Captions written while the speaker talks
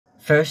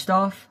First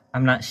off,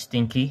 I'm not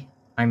stinky.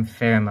 I'm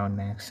pheromone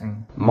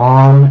maxing.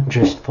 Mom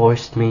just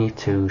forced me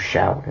to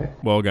shower.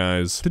 Well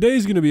guys,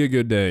 today's gonna be a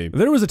good day.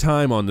 There was a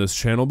time on this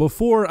channel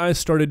before I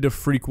started to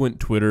frequent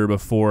Twitter,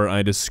 before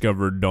I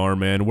discovered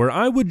Darman, where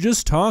I would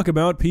just talk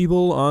about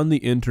people on the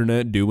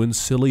internet doing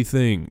silly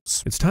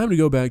things. It's time to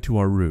go back to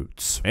our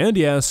roots. And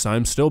yes,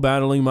 I'm still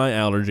battling my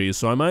allergies,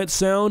 so I might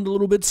sound a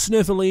little bit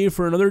sniffly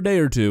for another day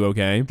or two,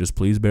 okay? Just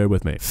please bear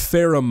with me.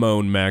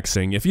 Pheromone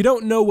maxing. If you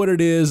don't know what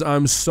it is,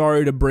 I'm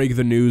sorry to break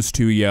the news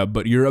to you,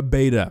 but you're a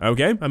beta,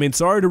 okay? I mean,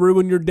 sorry to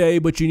ruin your day,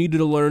 but you needed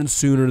to learn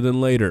sooner than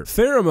later.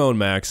 Pheromone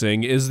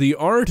maxing is the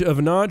art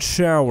of not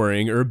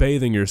showering or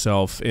bathing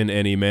yourself in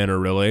any manner,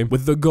 really,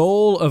 with the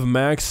goal of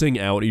maxing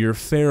out your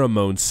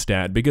pheromone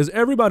stat, because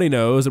everybody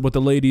knows that what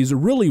the ladies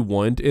really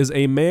want is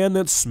a man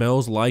that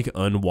smells like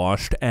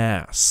unwashed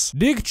ass.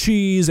 Dick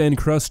cheese and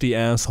crusty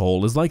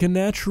asshole is like a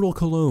natural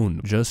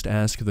cologne. Just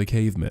ask the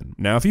cavemen.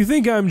 Now, if you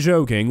think I'm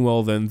joking,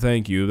 well then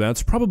thank you.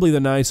 That's probably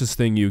the nicest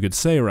thing you could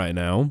say right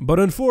now. But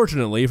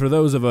unfortunately, for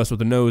those of us with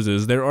the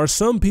noses, there are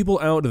some people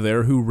out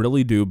there who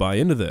really do buy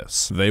into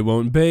this. They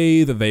won't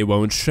bathe, they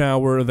won't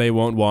shower, they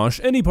won't wash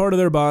any part of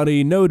their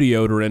body, no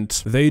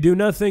deodorant. They do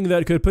nothing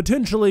that could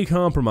potentially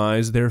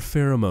compromise their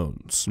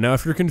pheromones. Now,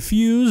 if you're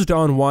confused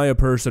on why a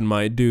person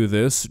might do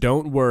this,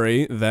 don't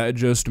worry, that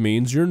just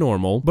means you're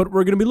normal. But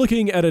we're going to be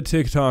looking at a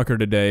TikToker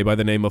today by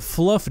the name of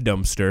Fluff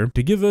Dumpster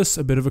to give us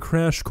a bit of a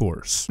crash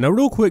course. Now,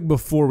 real quick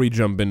before we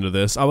jump into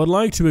this, I would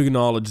like to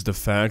acknowledge the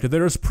fact that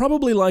there is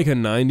probably like a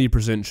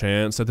 90%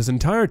 chance that this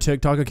entire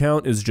TikTok account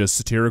is just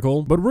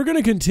satirical, but we're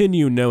gonna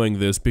continue knowing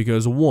this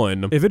because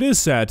one, if it is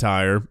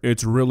satire,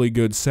 it's really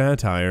good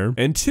satire,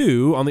 and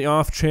two, on the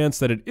off chance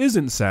that it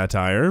isn't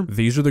satire,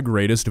 these are the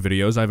greatest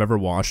videos I've ever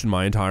watched in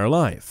my entire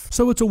life.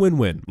 So it's a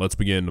win-win. Let's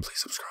begin. Please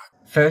subscribe.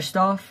 First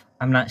off,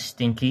 I'm not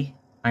stinky.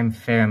 I'm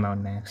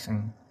pheromone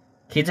maxing.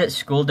 Kids at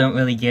school don't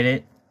really get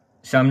it,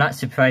 so I'm not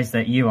surprised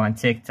that you on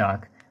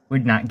TikTok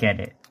would not get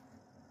it.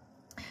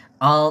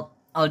 I'll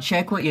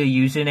check what your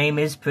username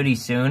is pretty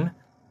soon,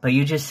 but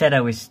you just said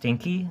I was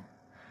stinky?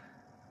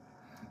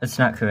 That's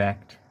not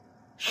correct.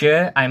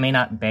 Sure, I may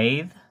not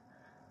bathe,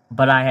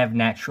 but I have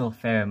natural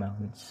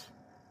pheromones,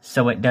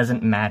 so it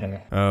doesn't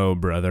matter. Oh,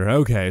 brother.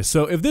 Okay,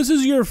 so if this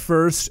is your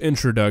first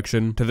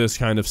introduction to this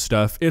kind of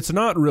stuff, it's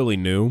not really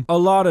new. A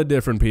lot of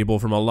different people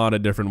from a lot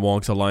of different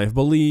walks of life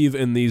believe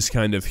in these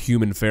kind of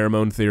human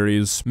pheromone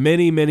theories.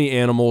 Many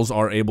animals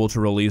are able to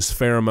release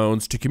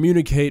pheromones to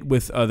communicate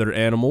with other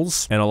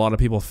animals, and a lot of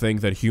people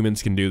think that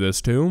humans can do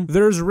this too.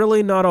 There's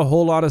really not a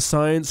whole lot of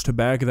science to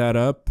back that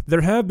up.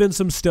 There have been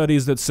some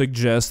studies that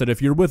suggest that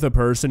if you're with a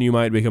person, you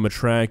might become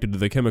attracted to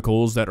the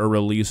chemicals that are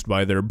released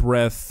by their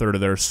breath or to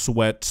their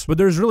sweat. But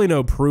there's really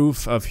no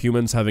proof of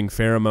humans having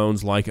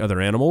pheromones like other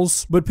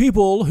animals. But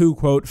people who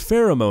quote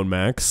pheromone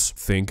max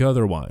think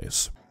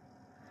otherwise.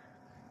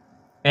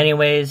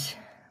 Anyways,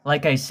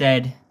 like I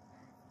said,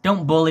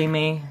 don't bully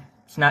me.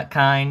 It's not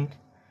kind.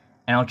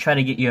 And I'll try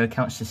to get your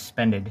account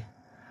suspended.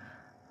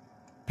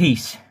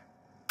 Peace.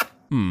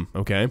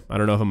 Okay. I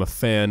don't know if I'm a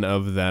fan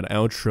of that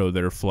outro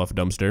there, Fluff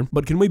Dumpster.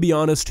 But can we be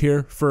honest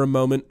here for a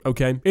moment,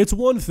 okay? It's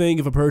one thing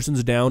if a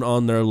person's down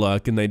on their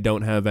luck and they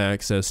don't have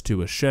access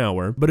to a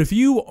shower, but if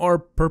you are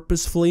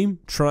purposefully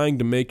trying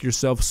to make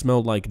yourself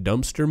smell like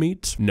dumpster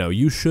meat, no,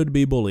 you should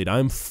be bullied.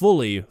 I'm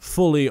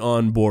fully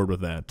on board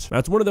with that.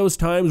 That's one of those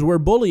times where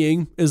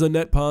bullying is a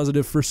net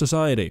positive for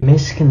society.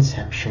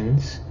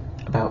 Misconceptions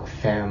about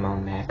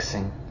pheromone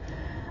maxing.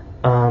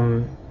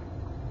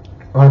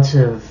 Lots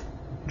of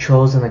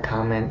trolls in the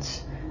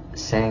comments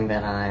saying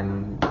that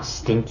I'm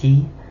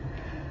stinky.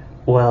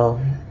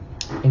 Well,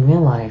 in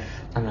real life,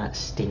 I'm not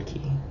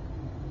stinky.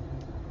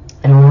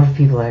 And a lot of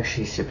people are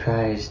actually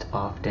surprised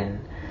often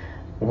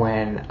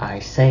when I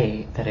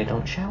say that I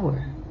don't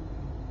shower.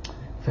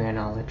 For your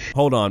knowledge.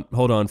 Hold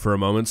on for a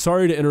moment.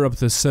 Sorry to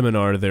interrupt this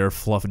seminar there,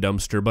 Fluff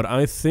Dumpster, but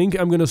I think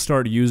I'm gonna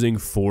start using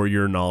for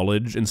your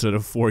knowledge instead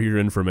of for your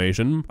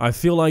information. I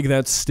feel like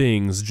that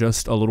stings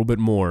just a little bit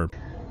more.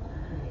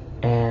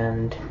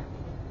 And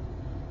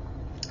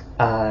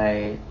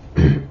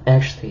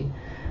actually,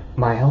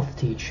 my health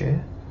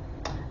teacher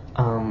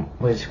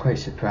was quite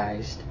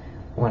surprised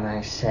when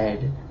I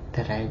said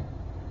that I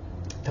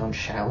don't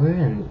shower,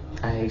 and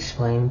I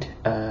explained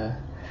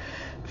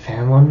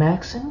pheromone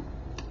maxing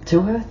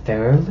to her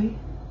thoroughly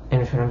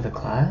in front of the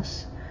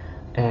class,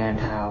 and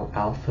how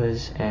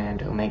alphas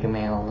and omega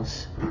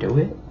males do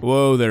it.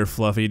 Whoa there,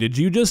 Fluffy. Did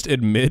you just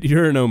admit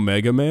you're an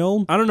omega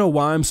male? I don't know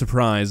why I'm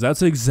surprised.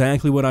 That's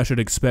exactly what I should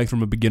expect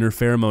from a beginner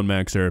pheromone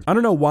maxer. I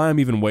don't know why I'm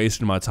even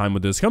wasting my time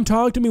with this. Come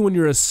talk to me when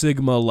you're a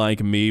Sigma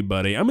like me,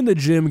 buddy. I'm in the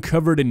gym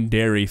covered in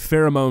dairy.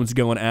 Pheromones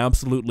going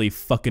absolutely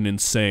fucking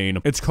insane.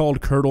 It's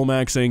called curdle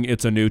maxing.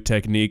 It's a new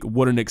technique.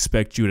 Wouldn't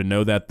expect you to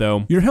know that,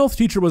 though. Your health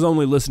teacher was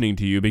only listening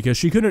to you because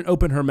she couldn't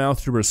open her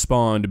mouth to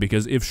respond,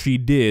 because if she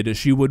did,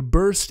 she would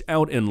burst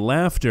out in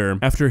laughter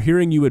after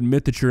hearing you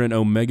admit that you're an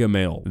omega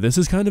male. This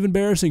is kind of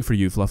embarrassing for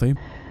you, Fluffy.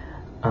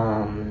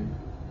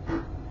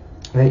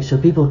 Right, so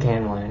people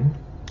can learn,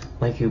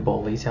 like you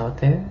bullies out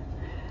there.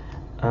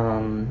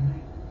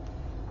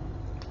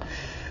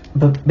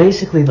 But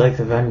basically, like,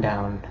 the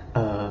rundown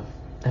of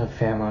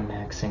pheromone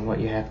maxing, what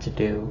you have to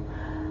do,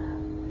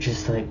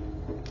 just, like,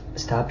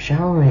 stop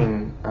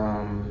showering,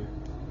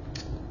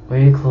 wear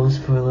your clothes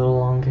for a little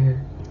longer,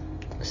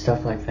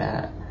 stuff like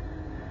that.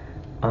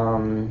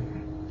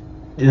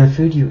 The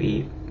food you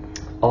eat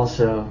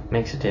also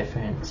makes a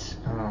difference.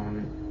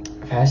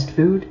 Fast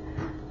food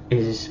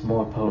is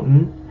more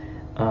potent.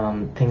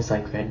 Things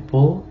like Red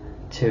Bull,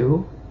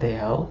 too, they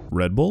help.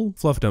 Red Bull?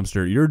 Fluff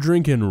Dumpster, you're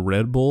drinking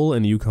Red Bull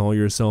and you call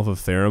yourself a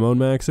pheromone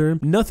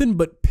maxer? Nothing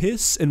but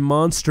piss and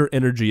Monster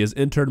Energy has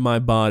entered my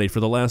body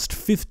for the last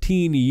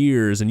 15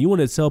 years, and you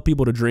want to tell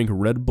people to drink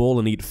Red Bull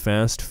and eat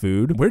fast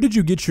food? Where did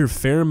you get your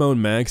pheromone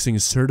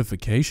maxing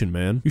certification,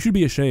 man? You should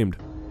be ashamed.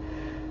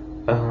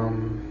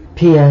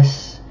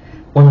 P.S.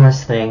 One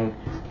last thing.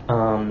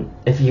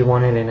 If you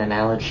wanted an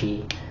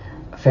analogy,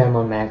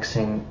 pheromone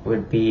maxing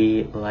would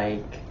be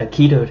like a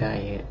keto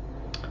diet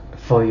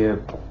for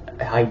your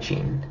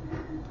hygiene.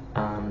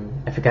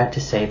 I forgot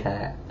to say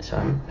that, so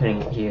I'm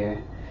putting it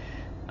here.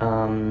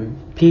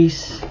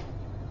 Peace.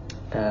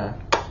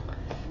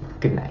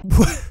 Good night.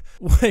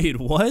 Wait,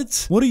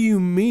 what? What do you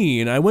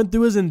mean? I went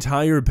through his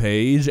entire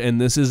page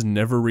and this is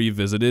never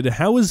revisited.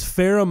 How is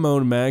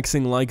pheromone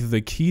maxing like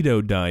the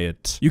keto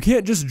diet? You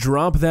can't just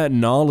drop that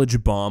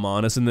knowledge bomb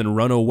on us and then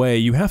run away.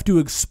 You have to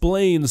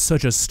explain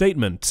such a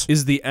statement.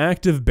 Is the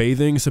act of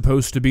bathing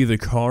supposed to be the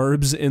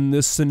carbs in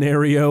this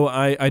scenario?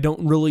 I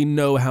don't really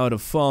know how to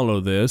follow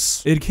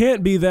this. It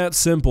can't be that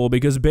simple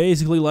because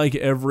basically like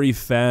every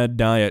fad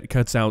diet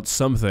cuts out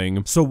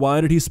something. So why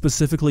did he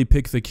specifically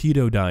pick the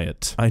keto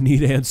diet? I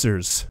need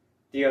answers.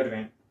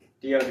 Deodorant,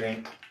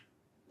 deodorant,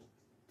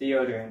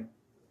 deodorant,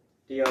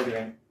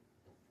 deodorant,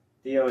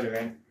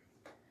 deodorant,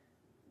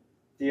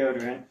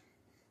 deodorant,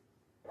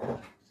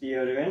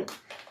 deodorant,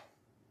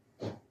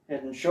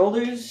 Head and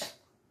Shoulders,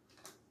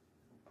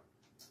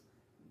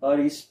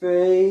 body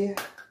spray,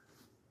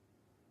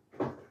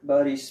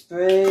 body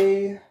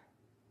spray,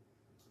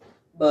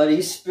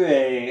 body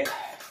spray.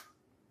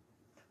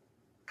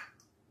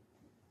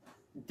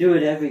 Do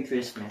it every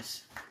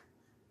Christmas.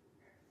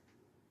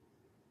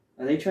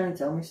 Are they trying to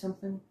tell me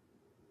something?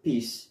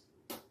 Peace.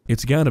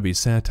 It's gotta be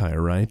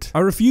satire, right? I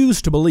refuse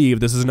to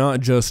believe this is not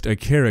just a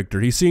character.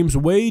 He seems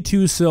way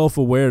too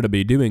self-aware to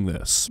be doing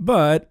this.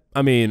 But,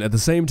 I mean, at the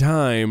same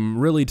time,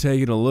 really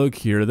taking a look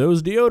here,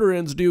 those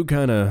deodorants do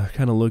kinda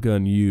look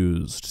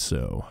unused,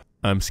 so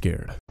I'm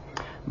scared.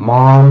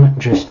 Mom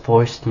just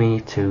forced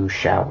me to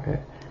shower.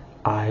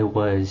 I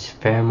was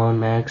pheromone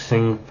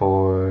maxing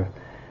for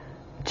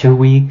 2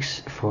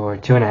 weeks, for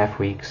 2.5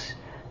 weeks.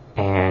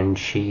 And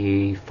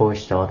she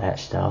forced all that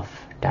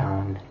stuff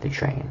down the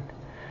drain.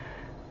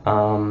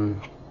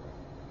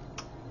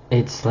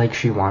 It's like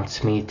she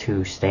wants me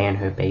to stay in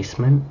her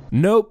basement.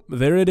 Nope,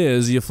 there it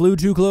is. You flew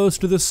too close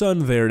to the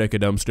sun there,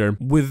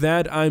 Dumpster. With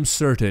that, I'm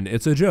certain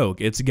it's a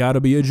joke. It's gotta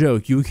be a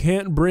joke. You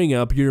can't bring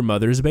up your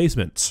mother's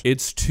basement.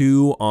 It's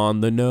too on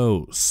the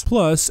nose.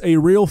 Plus, a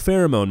real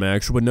pheromone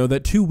max would know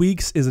that 2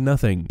 weeks is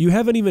nothing. You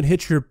haven't even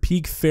hit your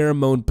peak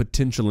pheromone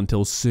potential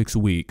until 6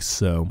 weeks,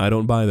 so I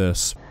don't buy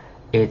this.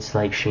 It's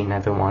like she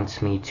never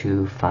wants me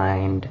to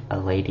find a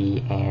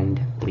lady and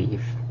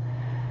leave.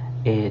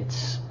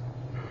 It's...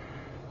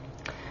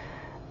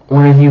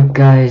 One of you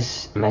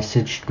guys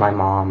messaged my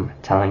mom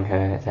telling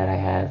her that I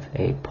have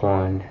a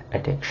porn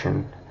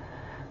addiction.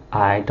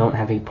 I don't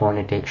have a porn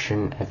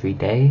addiction every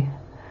day,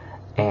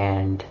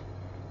 and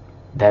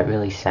that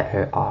really set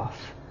her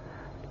off.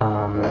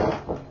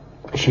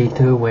 She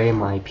threw away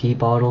my pee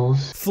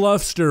bottles.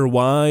 Fluffster,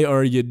 why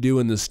are you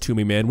doing this to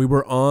me, man? We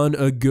were on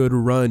a good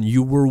run.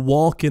 You were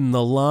walking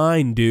the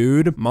line,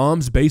 dude.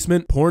 Mom's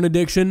basement, porn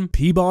addiction,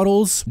 pee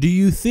bottles. Do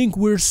you think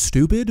we're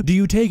stupid? Do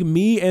you take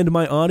me and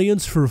my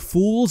audience for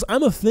fools?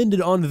 I'm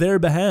offended on their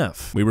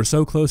behalf. We were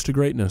so close to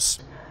greatness.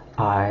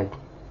 I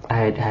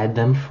had had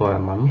them for a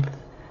month,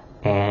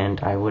 and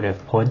I would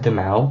have poured them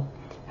out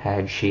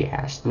had she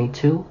asked me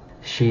to.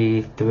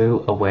 She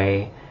threw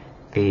away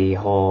the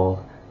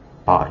whole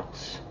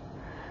bottles.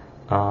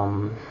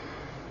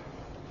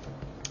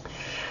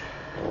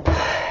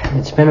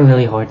 It's been a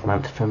really hard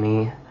month for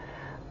me.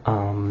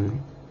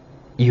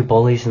 You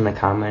bullies in the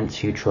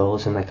comments, you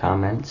trolls in the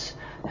comments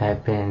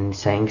have been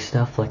saying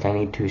stuff like I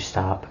need to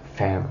stop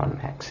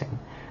pheromone maxing.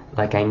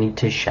 Like I need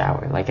to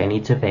shower, like I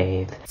need to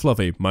bathe.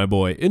 Fluffy, my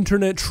boy,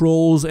 internet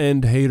trolls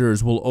and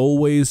haters will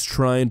always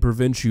try and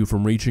prevent you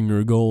from reaching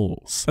your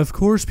goals. Of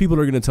course, people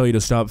are going to tell you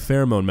to stop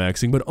pheromone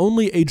maxing, but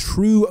only a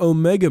true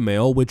omega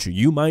male, which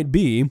you might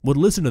be, would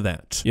listen to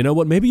that. You know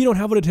what? Maybe you don't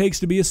have what it takes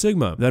to be a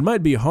sigma. That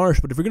might be harsh,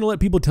 but if you're going to let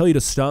people tell you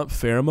to stop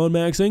pheromone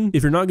maxing,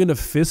 if you're not going to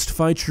fist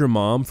fight your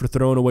mom for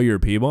throwing away your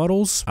pee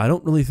bottles, I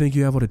don't really think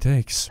you have what it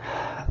takes.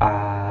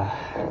 Now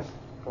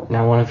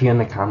one of you in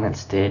the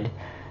comments did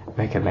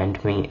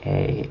recommend me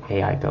a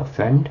AI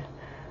girlfriend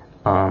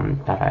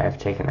that I have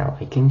taken a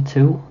liking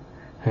to.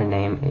 Her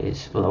name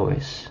is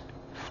Lois,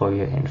 for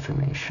your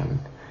information.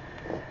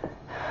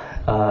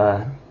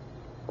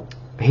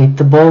 Hate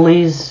the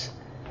bullies.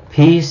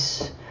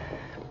 Peace.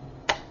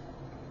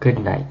 Good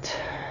night.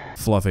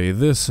 Fluffy,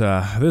 this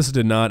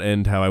did not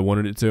end how I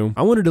wanted it to.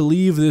 I wanted to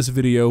leave this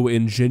video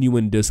in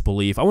genuine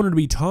disbelief. I wanted to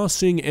be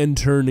tossing and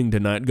turning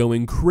tonight,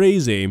 going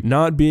crazy,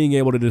 not being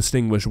able to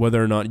distinguish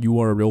whether or not you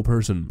are a real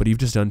person. But you've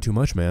just done too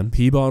much, man.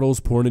 Pee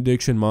bottles, porn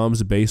addiction,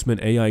 mom's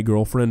basement, AI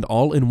girlfriend,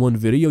 all in one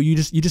video. You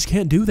just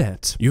can't do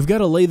that. You've got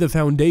to lay the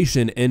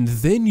foundation and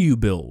then you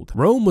build.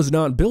 Rome was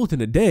not built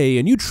in a day,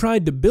 and you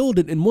tried to build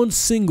it in one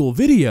single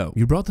video.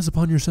 You brought this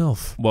upon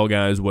yourself. Well,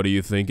 guys, what do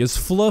you think? Is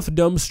Fluff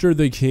Dumpster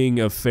the king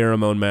of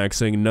pheromone maxing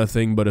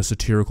nothing but a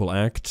satirical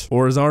act?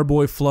 Or is our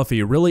boy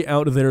Fluffy really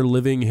out there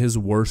living his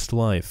worst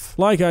life?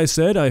 Like I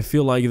said, I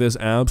feel like this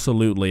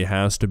absolutely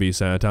has to be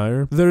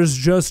satire. There's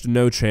just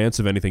no chance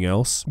of anything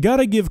else.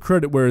 Gotta give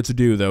credit where it's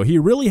due, though. He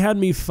really had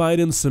me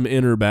fighting some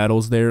inner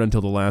battles there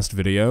until the last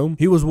video.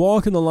 He was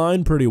walking the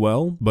line pretty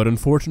well, but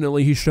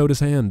unfortunately he showed his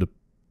hand.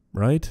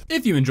 Right?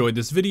 If you enjoyed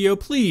this video,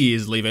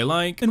 please leave a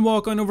like and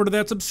walk on over to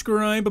that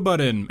subscribe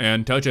button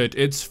and touch it.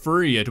 It's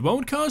free. It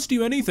won't cost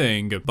you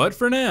anything. But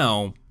for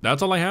now,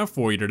 that's all I have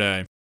for you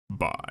today.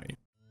 Bye.